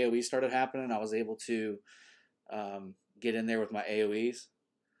where the AoE started happening. I was able to get in there with my AoEs.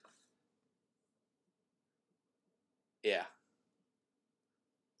 Yeah.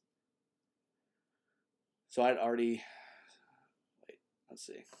 So I'd already, wait, let's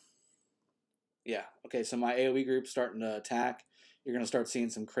see. Yeah, okay, so my AoE group's starting to attack. You're going to start seeing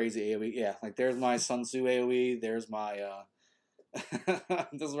some crazy AoE. Yeah, like there's my Sun Tzu AoE. There's my,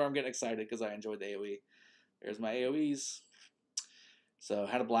 this is where I'm getting excited because I enjoyed the AoE. There's my AoEs. So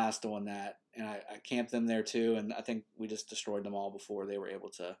I had a blast doing that. And I camped them there too. And I think we just destroyed them all before they were able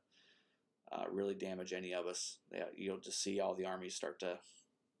to really damage any of us. You'll just see all the armies start to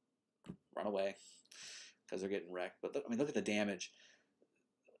run away because they're getting wrecked. But look, I mean, look at the damage.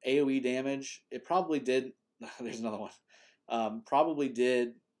 AoE damage, it probably did, there's another one, probably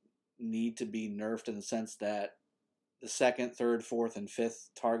did need to be nerfed in the sense that the 2nd, 3rd, 4th, and 5th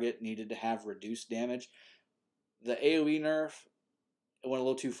target needed to have reduced damage. The AoE nerf, it went a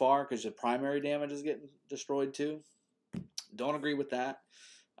little too far because the primary damage is getting destroyed too. Don't agree with that.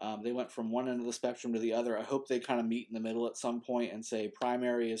 They went from one end of the spectrum to the other. I hope they kind of meet in the middle at some point and say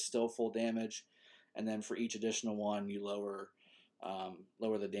primary is still full damage, and then for each additional one you lower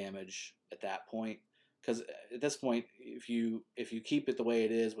the damage at that point. Because at this point, if you keep it the way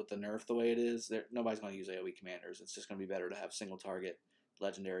it is with the nerf the way it is, nobody's going to use AoE commanders. It's just going to be better to have single target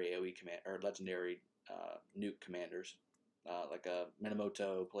legendary AoE command or legendary nuke commanders like a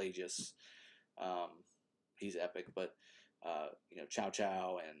Minamoto, Pelagius. He's epic, but Chow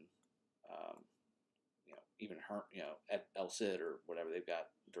Chow and even her, El Cid or whatever, they've got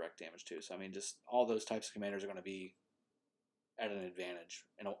direct damage too. So I mean, just all those types of commanders are going to be at an advantage,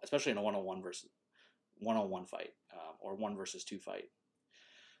 especially in a one-on-one fight or 1 versus 2 fight.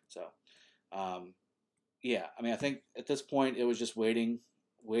 So yeah, I mean, I think at this point it was just waiting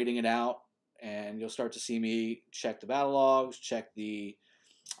it out, and you'll start to see me check the battle logs, check the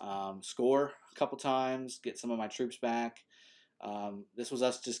score a couple times, get some of my troops back. This was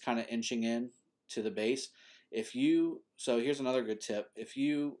us just kind of inching in to the base. So here's another good tip. If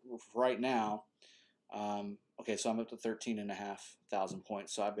you, right now, okay, so I'm up to 13,500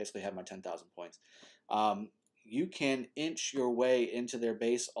 points, so I basically have my 10,000 points. You can inch your way into their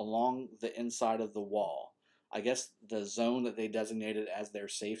base along the inside of the wall. I guess the zone that they designated as their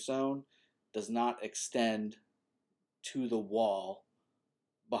safe zone does not extend to the wall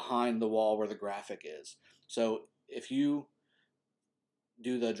behind the wall where the graphic is. So if you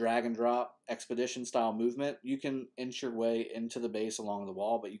do the drag and drop expedition style movement, you can inch your way into the base along the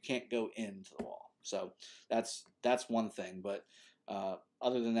wall, but you can't go into the wall. So that's one thing. But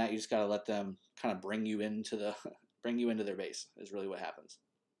other than that, you just got to let them kind of bring you into their base is really what happens.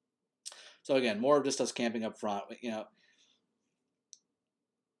 So again, more of just us camping up front.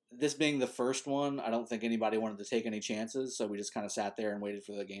 This being the first one, I don't think anybody wanted to take any chances, so we just kind of sat there and waited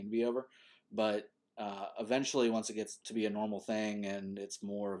for the game to be over. But eventually, once it gets to be a normal thing and it's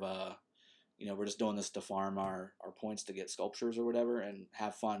more of a, we're just doing this to farm our points to get sculptures or whatever and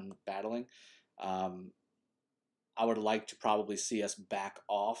have fun battling, I would like to probably see us back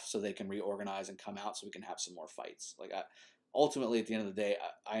off so they can reorganize and come out so we can have some more fights. Like ultimately, at the end of the day,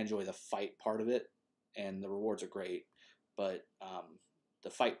 I enjoy the fight part of it, and the rewards are great, but the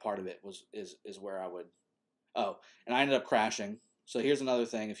fight part of it is where I would. Oh, and I ended up crashing. So here's another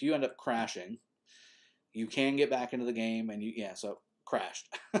thing: if you end up crashing, you can get back into the game, and so crashed.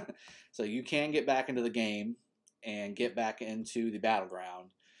 So you can get back into the game and get back into the battleground.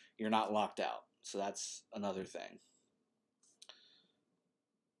 You're not locked out. So that's another thing.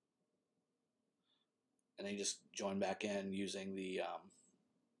 And then you just join back in using the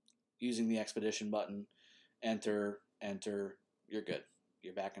expedition button. Enter. You're good.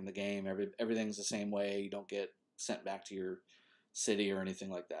 You're back in the game. Everything's the same way. You don't get sent back to your city or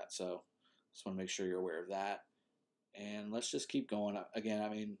anything like that. So just want to make sure you're aware of that. And let's just keep going. Again, I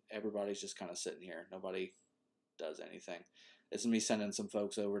mean, everybody's just kind of sitting here. Nobody does anything. This is me sending some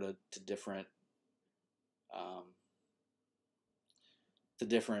folks over to different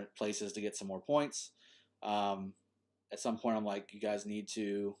places to get some more points. At some point, I'm like, you guys need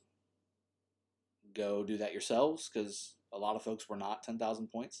to go do that yourselves, because a lot of folks were not 10,000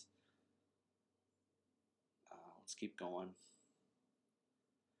 points. Let's keep going.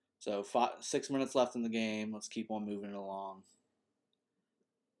 So 6 minutes left in the game. Let's keep on moving it along.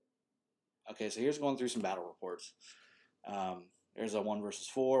 Okay, so here's going through some battle reports. There's a 1 versus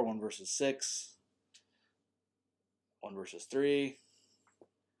 4, 1 versus 6, 1 versus 3.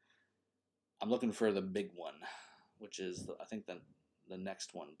 I'm looking for the big one, which is, I think, the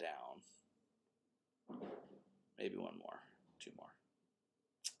next one down. Maybe one more, 2 more.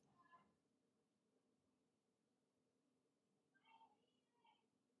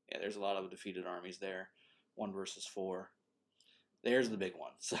 Yeah, there's a lot of defeated armies there. 1 versus 4. There's the big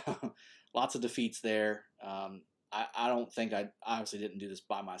one. So lots of defeats there. I don't think I obviously didn't do this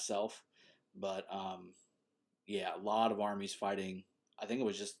by myself, but yeah, a lot of armies fighting. I think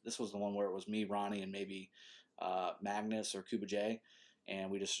this was the one where it was me, Ronnie, and maybe Magnus or Kuba J,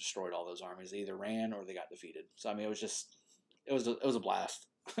 and we just destroyed all those armies. They either ran or they got defeated. So I mean, it was a blast.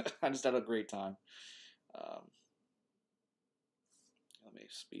 I just had a great time. Let me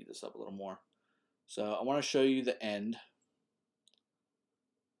speed this up a little more. So I want to show you the end.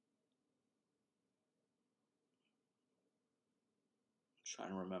 I'm trying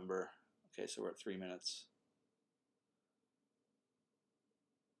to remember. Okay, so we're at 3 minutes.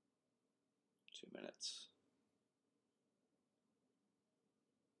 2 minutes.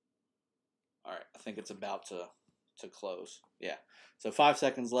 All right, I think it's about to close. Yeah, so 5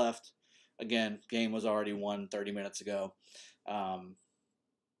 seconds left. Again, game was already won 30 minutes ago.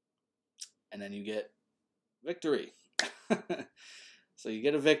 And then you get victory. So you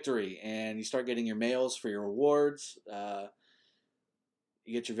get a victory, and you start getting your mails for your rewards.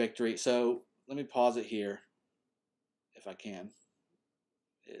 You get your victory. So let me pause it here, if I can.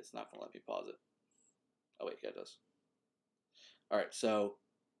 It's not going to let me pause it. Oh, wait, yeah, it does. All right, so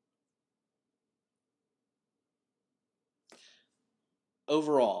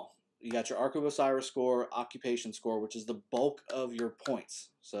overall, you got your Ark of Osiris score, occupation score, which is the bulk of your points.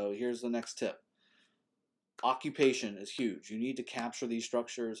 So here's the next tip. Occupation is huge. You need to capture these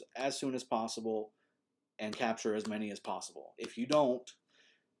structures as soon as possible and capture as many as possible. If you don't,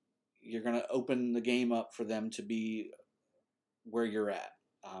 you're going to open the game up for them to be where you're at.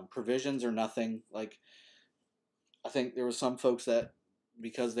 Provisions are nothing. Like, I think there were some folks that,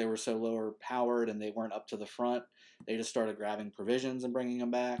 because they were so lower powered and they weren't up to the front, they just started grabbing provisions and bringing them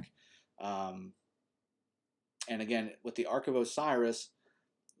back. And again, with the Ark of Osiris,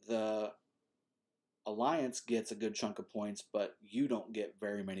 the Alliance gets a good chunk of points, but you don't get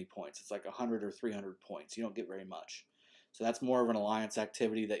very many points. It's like 100 or 300 points. You don't get very much. So that's more of an Alliance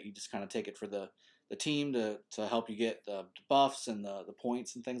activity that you just kind of take it for the team to help you get the buffs and the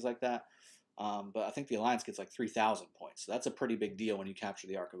points and things like that. But I think the Alliance gets like 3,000 points. So that's a pretty big deal when you capture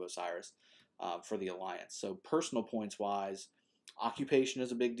the Ark of Osiris for the Alliance. So personal points wise, occupation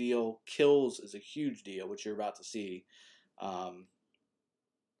is a big deal. Kills is a huge deal, which you're about to see.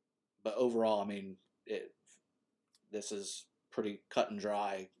 But overall, I mean, this is pretty cut and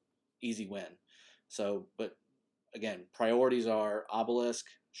dry, easy win. So, but again, priorities are obelisk,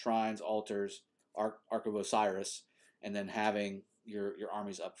 shrines, altars, Ark of Osiris, and then having your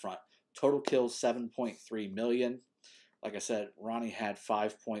armies up front. Total kills 7.3 million. Like I said, Ronnie had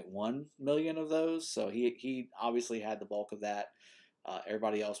 5.1 million of those, so he obviously had the bulk of that.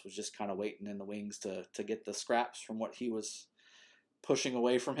 Everybody else was just kind of waiting in the wings to get the scraps from what he was pushing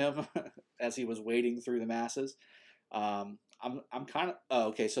away from him as he was wading through the masses. I'm kind of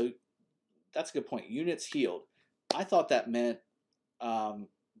okay. So that's a good point. Units healed. I thought that meant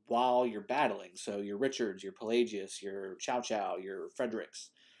while you're battling. So your Richards, your Pelagius, your Chow Chow, your Fredericks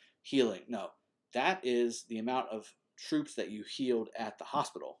healing. No, that is the amount of troops that you healed at the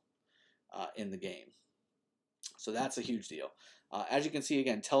hospital in the game. So that's a huge deal. As you can see,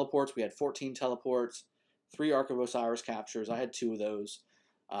 again, teleports. We had 14 teleports, 3 Ark of Osiris captures. I had 2 of those.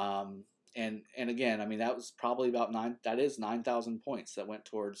 And again, I mean, that was probably about 9,000 points that went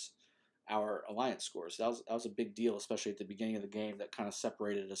towards our alliance scores. That was a big deal, especially at the beginning of the game. That kind of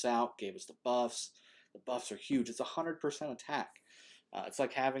separated us out, gave us the buffs. The buffs are huge. It's 100% attack. It's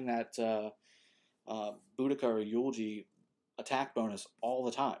like having that Boudica or Yulji attack bonus all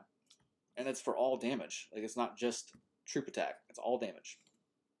the time, and it's for all damage. Like, it's not just troop attack; it's all damage.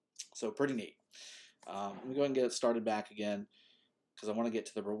 So pretty neat. Let me go ahead and get it started back again, because I want to get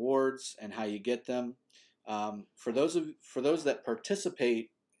to the rewards and how you get them. For those that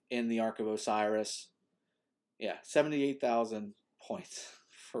participate in the Ark of Osiris, yeah, 78,000 points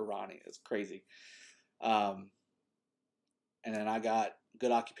for Ronnie. It's crazy. And then I got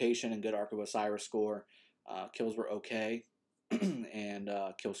good occupation and good Ark of Osiris score. Kills were okay, and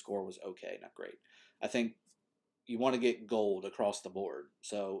kill score was okay, not great. I think you want to get gold across the board.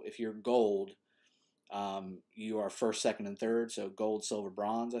 So if you're gold, you are first, second, and third. So gold, silver,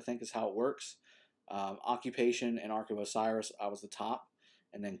 bronze, I think is how it works. Occupation and Ark of Osiris, I was the top.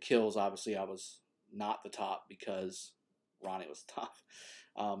 And then kills, obviously, I was not the top because Ronnie was the top.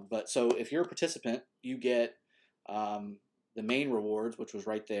 But so if you're a participant, you get the main rewards, which was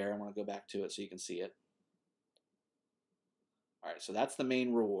right there. I want to go back to it so you can see it. All right, so that's the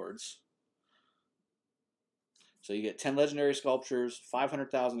main rewards. So you get 10 legendary sculptures,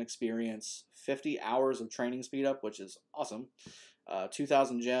 500,000 experience, 50 hours of training speed up, which is awesome.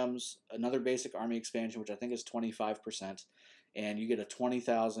 2,000 gems, another basic army expansion, which I think is 25%. And you get a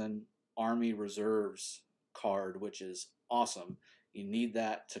 20,000 army reserves card, which is awesome. You need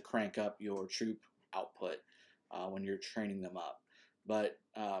that to crank up your troop output when you're training them up. But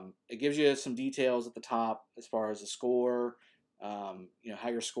it gives you some details at the top as far as the score, how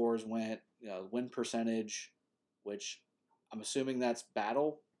your scores went, win percentage, which I'm assuming that's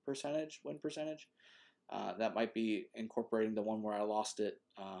battle percentage, win percentage. That might be incorporating the one where I lost it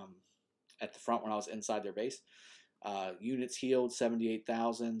at the front when I was inside their base. Units healed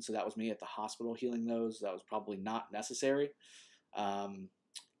 78,000, so that was me at the hospital healing those. That was probably not necessary.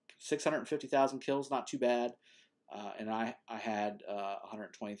 650,000 kills, not too bad. And I had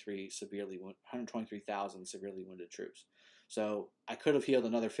 123,000 severely wounded troops. So I could have healed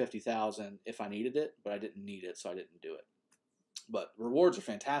another 50,000 if I needed it, but I didn't need it, so I didn't do it. But rewards are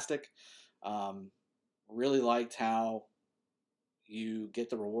fantastic. Really liked how you get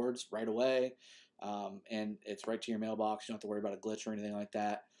the rewards right away. And it's right to your mailbox. You don't have to worry about a glitch or anything like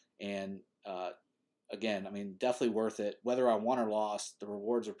that. And again, I mean, definitely worth it. Whether I won or lost, the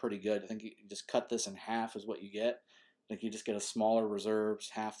rewards are pretty good. I think you just cut this in half is what you get. I think you just get a smaller reserves,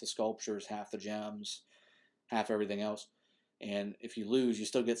 half the sculptures, half the gems, half everything else. And if you lose, you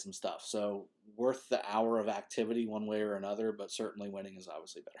still get some stuff. So worth the hour of activity one way or another, but certainly winning is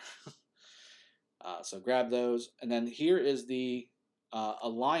obviously better. So grab those. And then here is the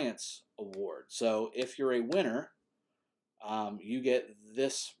Alliance Award. So if you're a winner, you get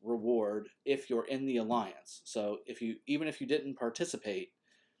this reward if you're in the Alliance. So even if you didn't participate,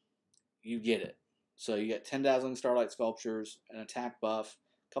 you get it. So you get 10 Dazzling Starlight Sculptures, an attack buff,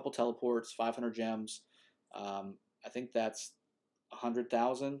 a couple teleports, 500 gems. I think that's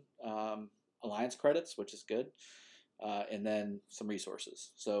 100,000 Alliance credits, which is good. And then some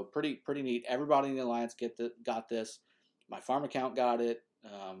resources. So pretty neat. Everybody in the Alliance got this. My farm account got it.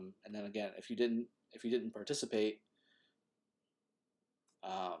 And then again, if you didn't participate,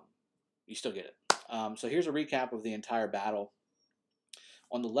 you still get it. So here's a recap of the entire battle.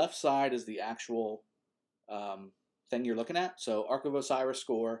 On the left side is the actual thing you're looking at. So Ark of Osiris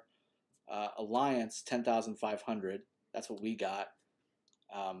score, Alliance 10,500. That's what we got.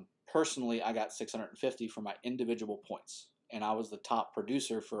 Personally, I got 650 for my individual points, and I was the top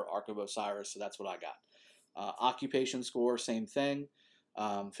producer for Ark of Osiris, so that's what I got. Occupation score, same thing.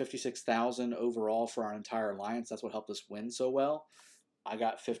 56,000 overall for our entire alliance. That's what helped us win so well. I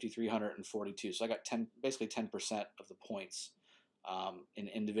got 5,342, so I got basically 10% of the points in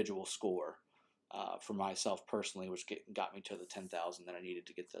individual score for myself personally, which got me to the 10,000 that I needed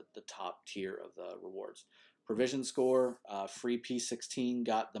to get the top tier of the rewards. Provision score, free P16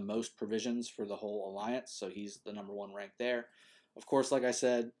 got the most provisions for the whole alliance, so he's the #1 rank there. Of course, like I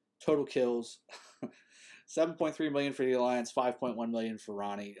said, total kills, 7.3 million for the alliance, 5.1 million for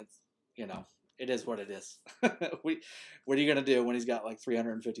Ronnie. It's, it is what it is. What are you going to do when he's got like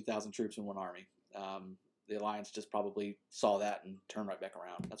 350,000 troops in one army? The alliance just probably saw that and turned right back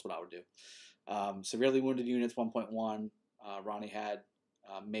around. That's what I would do. Severely wounded units, 1.1. Ronnie had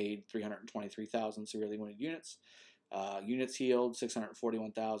made 323,000 severely wounded units. Units healed,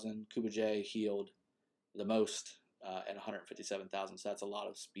 641,000. Kuba J healed the most at 157,000. So that's a lot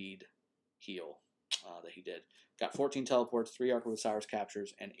of speed heal that he did. Got 14 teleports, 3 Ark of Osiris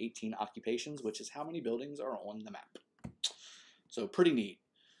captures, and 18 occupations, which is how many buildings are on the map. So pretty neat.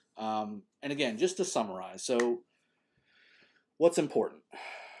 And again, just to summarize, so what's important?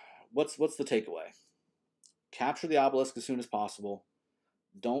 What's the takeaway? Capture the obelisk as soon as possible.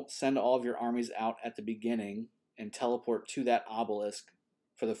 Don't send all of your armies out at the beginning and teleport to that obelisk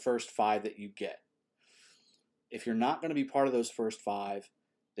for the first 5 that you get. If you're not going to be part of those first 5,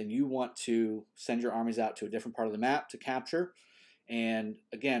 then you want to send your armies out to a different part of the map to capture. And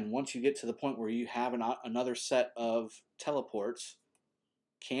again, once you get to the point where you have another set of teleports,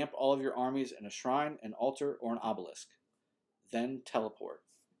 camp all of your armies in a shrine, an altar, or an obelisk. Then teleport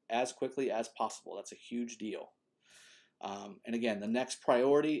as quickly as possible. That's a huge deal. And again, the next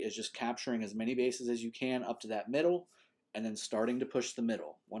priority is just capturing as many bases as you can up to that middle, and then starting to push the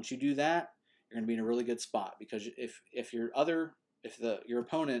middle. Once you do that, you're going to be in a really good spot, because if your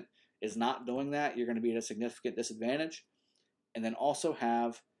opponent is not doing that, you're going to be at a significant disadvantage. And then also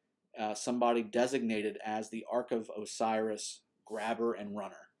have somebody designated as the Ark of Osiris grabber and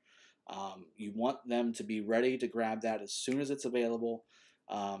runner. You want them to be ready to grab that as soon as it's available,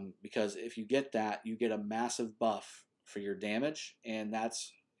 because if you get that, you get a massive buff for your damage, and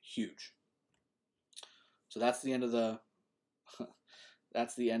that's huge. So that's the end of the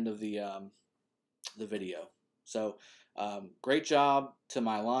the video. So great job to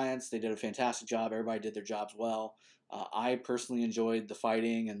my alliance. They did a fantastic job. Everybody did their jobs well. I personally enjoyed the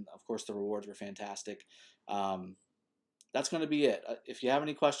fighting, and of course the rewards were fantastic. That's going to be it. If you have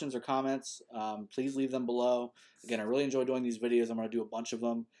any questions or comments, please leave them below. Again, I really enjoy doing these videos. I'm going to do a bunch of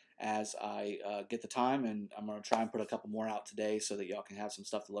them as I get the time, and I'm going to try and put a couple more out today so that y'all can have some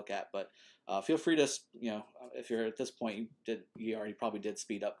stuff to look at. But feel free to, if you're at this point, you already probably did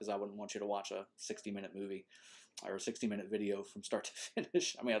speed up, because I wouldn't want you to watch a 60-minute movie or a 60-minute video from start to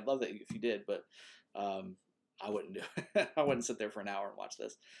finish. I mean, I'd love that if you did, but I wouldn't do it. I wouldn't sit there for an hour and watch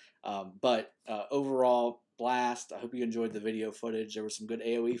this. But overall, blast. I hope you enjoyed the video footage. There was some good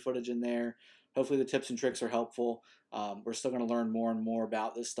AoE footage in there. Hopefully the tips and tricks are helpful. We're still going to learn more and more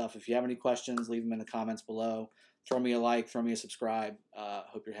about this stuff. If you have any questions, leave them in the comments below. Throw me a like, throw me a subscribe.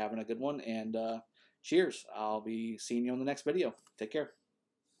 Hope you're having a good one, and cheers. I'll be seeing you on the next video. Take care.